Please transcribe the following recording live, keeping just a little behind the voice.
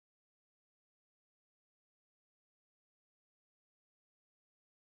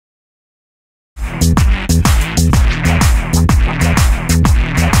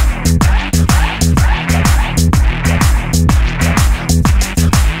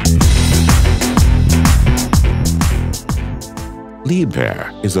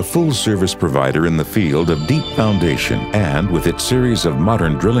Liebherr is a full-service provider in the field of deep foundation and, with its series of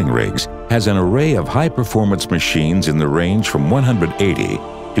modern drilling rigs, has an array of high-performance machines in the range from 180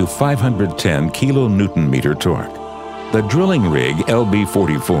 to 510 kN-meter torque. The drilling rig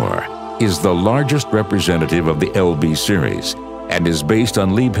LB44 is the largest representative of the LB series and is based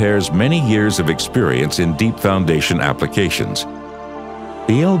on Liebherr's many years of experience in deep foundation applications.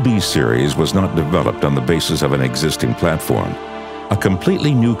 The LB series was not developed on the basis of an existing platform. A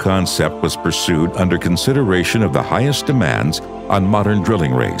completely new concept was pursued under consideration of the highest demands on modern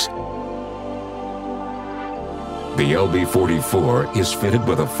drilling rigs. The LB44 is fitted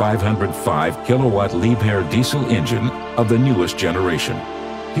with a 505 kilowatt Liebherr diesel engine of the newest generation.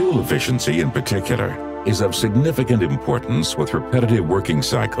 Fuel efficiency in particular is of significant importance with repetitive working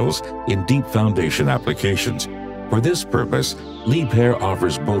cycles in deep foundation applications. For this purpose, Liebherr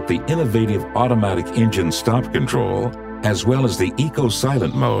offers both the innovative automatic engine stop control as well as the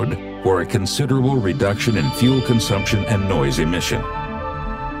eco-silent mode for a considerable reduction in fuel consumption and noise emission.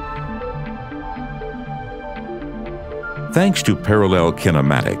 Thanks to parallel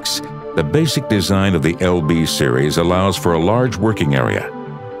kinematics, the basic design of the LB series allows for a large working area.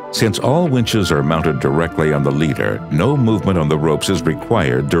 Since all winches are mounted directly on the leader, no movement on the ropes is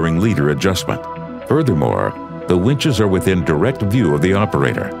required during leader adjustment. Furthermore, the winches are within direct view of the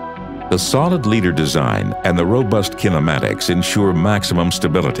operator. The solid leader design and the robust kinematics ensure maximum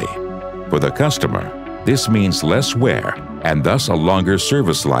stability. For the customer, this means less wear and thus a longer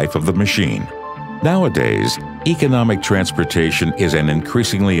service life of the machine. Nowadays, economic transportation is an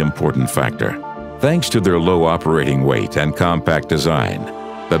increasingly important factor. Thanks to their low operating weight and compact design,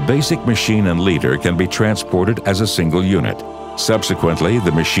 the basic machine and leader can be transported as a single unit. Subsequently,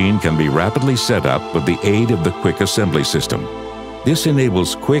 the machine can be rapidly set up with the aid of the quick assembly system. This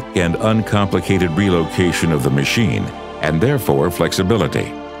enables quick and uncomplicated relocation of the machine and therefore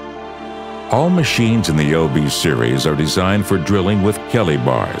flexibility. All machines in the LB series are designed for drilling with Kelly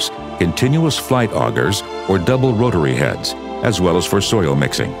bars, continuous flight augers, or double rotary heads, as well as for soil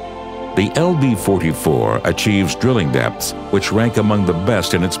mixing. The LB44 achieves drilling depths which rank among the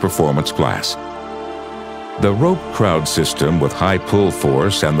best in its performance class. The rope crowd system with high pull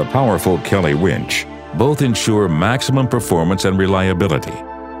force and the powerful Kelly winch both ensure maximum performance and reliability,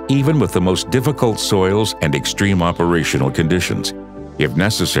 even with the most difficult soils and extreme operational conditions. If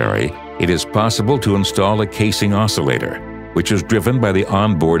necessary, it is possible to install a casing oscillator, which is driven by the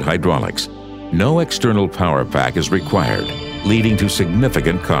onboard hydraulics. No external power pack is required, leading to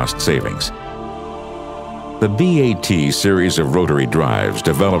significant cost savings. The BAT series of rotary drives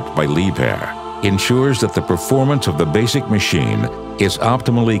developed by Liebherr ensures that the performance of the basic machine is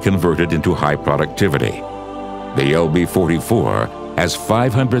optimally converted into high productivity. The LB44 has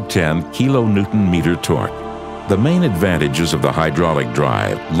 510 kN-meter torque. The main advantages of the hydraulic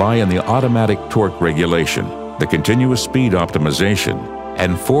drive lie in the automatic torque regulation, the continuous speed optimization,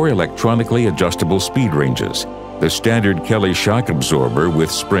 and 4 electronically adjustable speed ranges. The standard Kelly shock absorber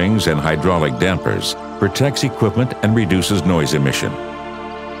with springs and hydraulic dampers protects equipment and reduces noise emission.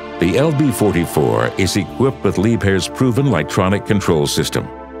 The LB44 is equipped with Liebherr's proven electronic control system.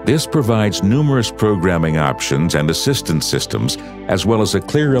 This provides numerous programming options and assistance systems, as well as a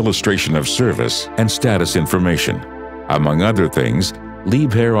clear illustration of service and status information. Among other things,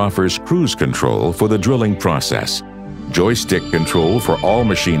 Liebherr offers cruise control for the drilling process, joystick control for all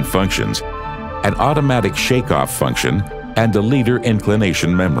machine functions, an automatic shake-off function, and a leader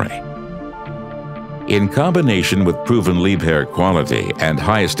inclination memory. In combination with proven Liebherr quality and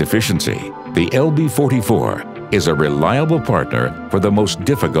highest efficiency, the LB44 is a reliable partner for the most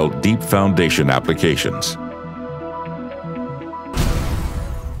difficult deep foundation applications.